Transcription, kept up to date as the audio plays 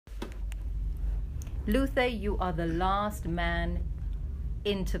Luther, you are the last man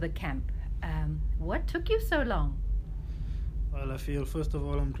into the camp. What took you so long? Well, I feel first of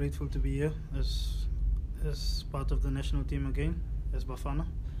all I'm grateful to be here as part of the national team again, as Bafana.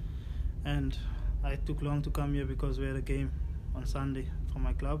 And I took long to come here because we had a game on Sunday for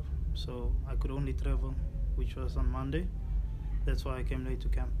my club, so I could only travel, which was on Monday. That's why I came late to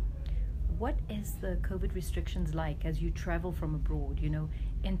camp. What is the COVID restrictions like as you travel from abroad,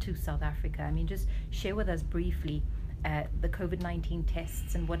 into South Africa? I mean, just share with us briefly the COVID-19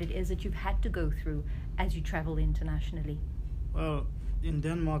 tests and what it is that you've had to go through as you travel internationally. Well, in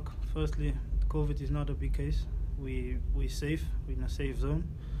Denmark, firstly, COVID is not a big case. We're safe, we're in a safe zone.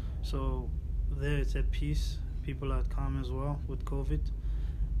 So there it's at peace. People are calm as well with COVID.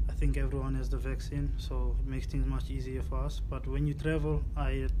 I think everyone has the vaccine, so it makes things much easier for us. But when you travel,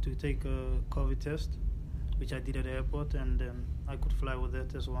 I had to take a COVID test, which I did at the airport, and then I could fly with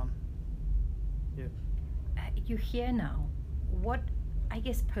that as one. Yeah. You're here now. What, I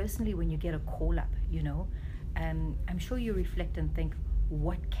guess personally, when you get a call up, I'm sure you reflect and think,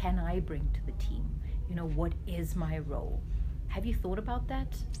 what can I bring to the team? What is my role? Have you thought about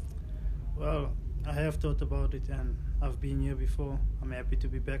that? Well, I have thought about it, and I've been here before. I'm happy to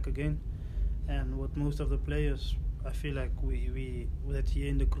be back again. And with most of the players, I feel like we that here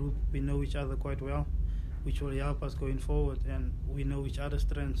in the group, we know each other quite well, which will help us going forward, and we know each other's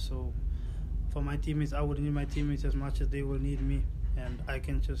strengths. So for my teammates, I would need my teammates as much as they will need me, and I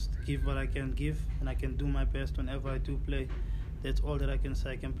can just give what I can give, and I can do my best whenever I do play. That's all that I can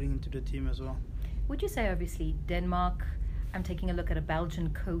say I can bring into the team as well. Would you say, obviously, Denmark, I'm taking a look at a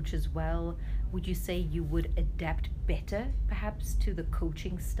Belgian coach as well, would you say you would adapt better, perhaps, to the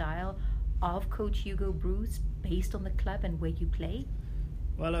coaching style of Coach Hugo Broos based on the club and where you play?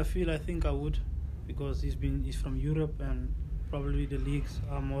 Well, I think I would, because he's from Europe, and probably the leagues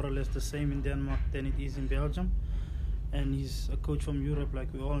are more or less the same in Denmark than it is in Belgium. And he's a coach from Europe, like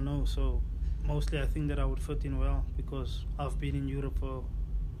we all know, so mostly I think that I would fit in well, because I've been in Europe for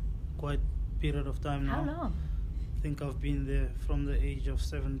quite a period of time now. How long? I think I've been there from the age of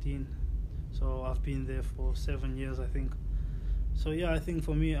 17, so I've been there for 7 years, I think. So yeah, I think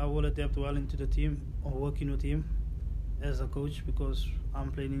for me, I will adapt well into the team or working with him as a coach, because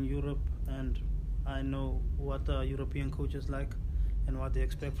I'm playing in Europe and I know what European coaches like and what they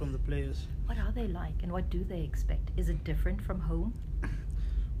expect from the players. What are they like and what do they expect? Is it different from home?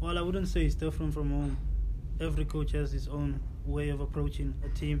 Well, I wouldn't say it's different from home. Every coach has his own way of approaching a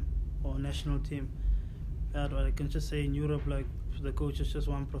team or a national team. I can just say in Europe, like, the coaches just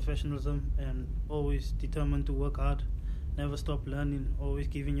want professionalism and always determined to work hard, never stop learning, always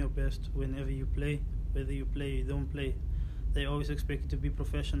giving your best whenever you play, whether you play or you don't play. They always expect you to be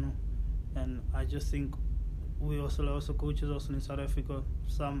professional, and I just think we also coaches also in South Africa,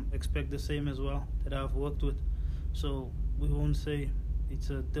 some expect the same as well that I've worked with. So we won't say it's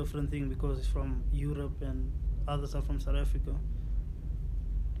a different thing because it's from Europe and others are from South Africa.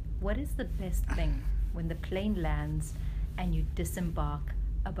 What is the best thing when the plane lands and you disembark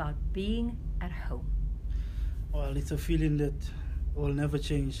about being at home? Well, it's a feeling that will never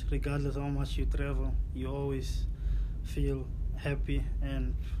change, regardless how much you travel. You always feel happy,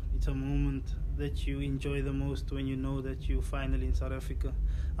 and it's a moment that you enjoy the most when you know that you're finally in South Africa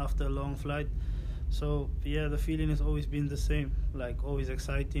after a long flight. So yeah, the feeling has always been the same, like always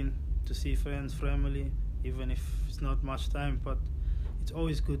exciting to see friends, family, even if it's not much time, but it's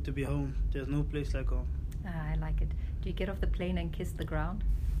always good to be home. There's no place like home. I like it. Do you get off the plane and kiss the ground?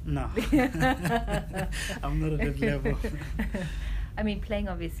 No. I'm not at that level. I mean, playing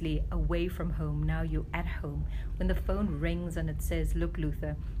obviously away from home, now you're at home. When the phone rings and it says, look,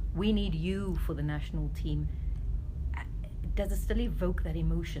 Luther, we need you for the national team, does it still evoke that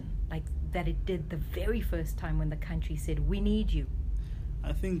emotion like that it did the very first time when the country said, we need you?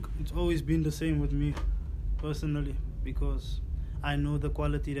 I think it's always been the same with me, personally, because I know the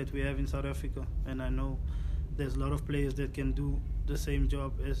quality that we have in South Africa, and I know there's a lot of players that can do the same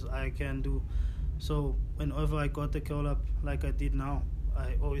job as I can do. So whenever I got the call up like I did now,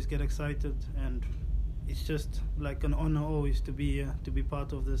 I always get excited, and it's just like an honor always to be here, to be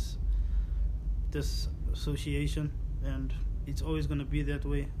part of this association, and it's always going to be that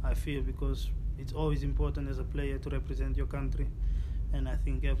way, I feel, because it's always important as a player to represent your country, and I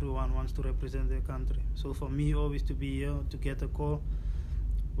think everyone wants to represent their country. So for me, always to be here, to get a call,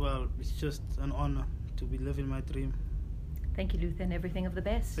 well, it's just an honor to be living my dream. Thank you, Luther, and everything of the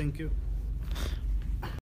best. Thank you.